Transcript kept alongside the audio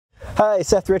Hi,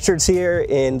 Seth Richards here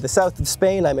in the south of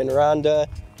Spain. I'm in Ronda,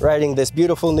 riding this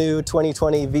beautiful new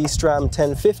 2020 V-Strom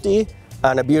 1050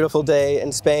 on a beautiful day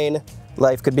in Spain.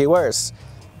 Life could be worse.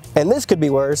 And this could be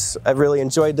worse. I've really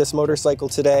enjoyed this motorcycle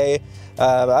today.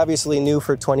 Obviously new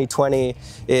for 2020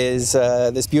 is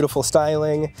this beautiful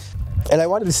styling. And I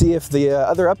wanted to see if the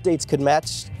other updates could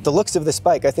match the looks of this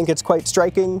bike. I think it's quite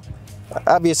striking.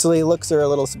 Obviously, looks are a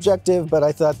little subjective, but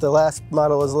I thought the last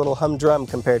model was a little humdrum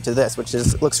compared to this, which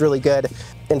looks really good.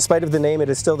 In spite of the name, it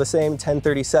is still the same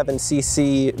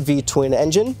 1037cc V-twin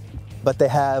engine, but they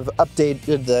have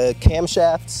updated the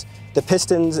camshafts, the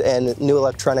pistons, and new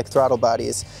electronic throttle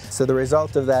bodies. So the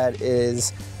result of that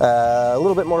is a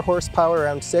little bit more horsepower,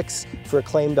 around 6, for a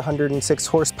claimed 106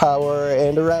 horsepower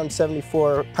and around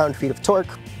 74 pound-feet of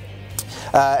torque.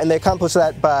 And they accomplish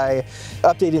that by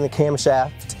updating the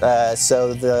camshaft,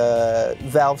 so the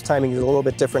valve timing is a little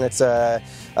bit different. It's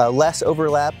less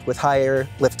overlap with higher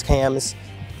lift cams,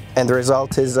 and the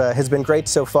result has been great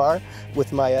so far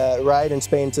with my ride in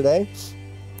Spain today.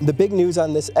 The big news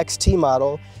on this XT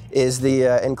model is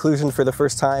the inclusion for the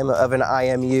first time of an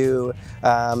IMU,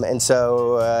 and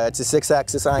so it's a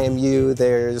 6-axis IMU.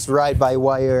 There's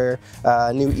ride-by-wire,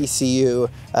 new ECU.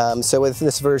 So with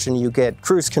this version you get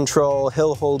cruise control,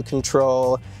 hill hold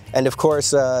control, and of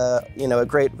course you know, a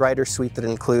great rider suite that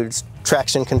includes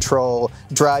traction control,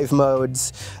 drive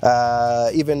modes,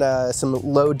 even some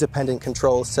load-dependent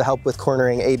controls to help with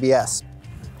cornering ABS.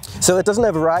 So it doesn't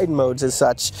have ride modes as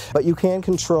such, but you can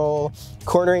control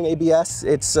cornering ABS.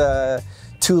 It's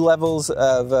 2 levels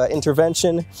of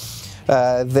intervention.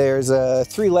 There's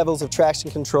 3 levels of traction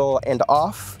control and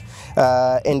off,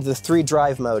 and the 3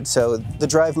 drive modes. So the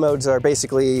drive modes are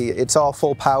basically, it's all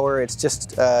full power, it's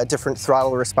just different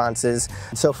throttle responses.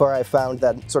 So far I've found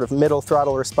that sort of middle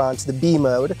throttle response, the B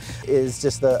mode, is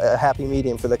just a happy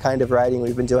medium for the kind of riding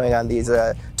we've been doing on these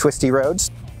twisty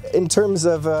roads. In terms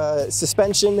of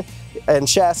suspension and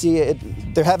chassis,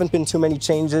 there haven't been too many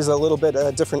changes, a little bit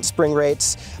different spring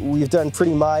rates. We've done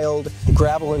pretty mild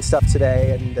gravel and stuff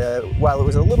today, and while it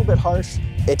was a little bit harsh,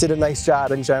 it did a nice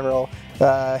job in general.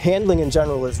 Handling in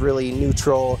general is really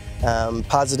neutral,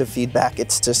 positive feedback.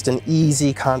 It's just an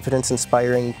easy,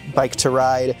 confidence-inspiring bike to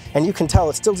ride, and you can tell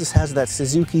it still just has that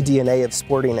Suzuki DNA of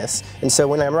sportiness. And so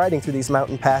when I'm riding through these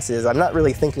mountain passes, I'm not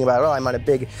really thinking about, oh, I'm on a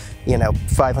big, you know,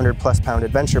 500+ pound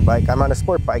adventure bike. I'm on a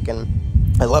sport bike, and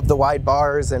I love the wide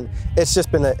bars, and it's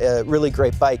just been a really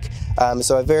great bike.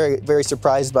 So I'm very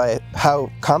surprised by how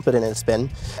competent it's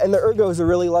been. And the ergos are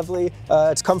really lovely.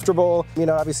 It's comfortable. You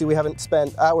know, obviously we haven't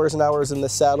spent hours and hours in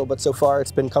this saddle, but so far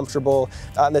it's been comfortable.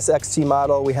 On this XT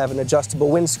model, we have an adjustable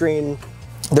windscreen.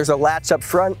 There's a latch up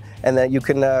front, and then you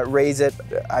can raise it.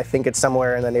 I think it's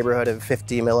somewhere in the neighborhood of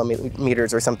 50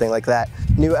 millimeters or something like that.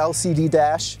 New LCD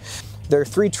dash. There are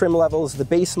 3 trim levels. The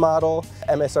base model,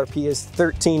 MSRP is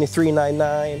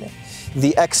 $13,399.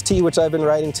 The XT, which I've been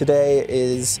riding today,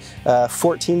 is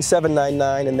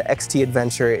 $14,799, and the XT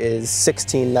Adventure is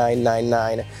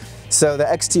 $16,999. So the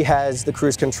XT has the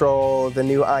cruise control, the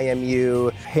new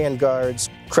IMU, handguards,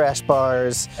 crash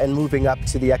bars, and moving up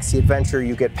to the XT Adventure,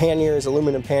 you get panniers,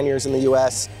 aluminum panniers in the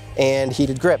US, and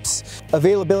heated grips.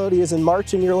 Availability is in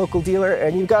March in your local dealer,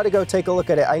 and you've got to go take a look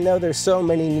at it. I know there's so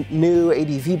many new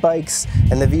ADV bikes,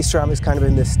 and the V-Strom has kind of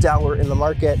been this stalwart in the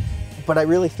market, but I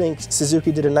really think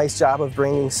Suzuki did a nice job of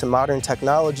bringing some modern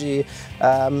technology,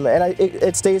 and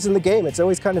it stays in the game. It's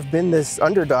always kind of been this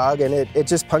underdog, and it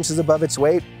just punches above its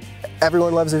weight.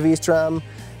 Everyone loves a V-Strom,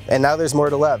 and now there's more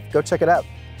to love. Go check it out.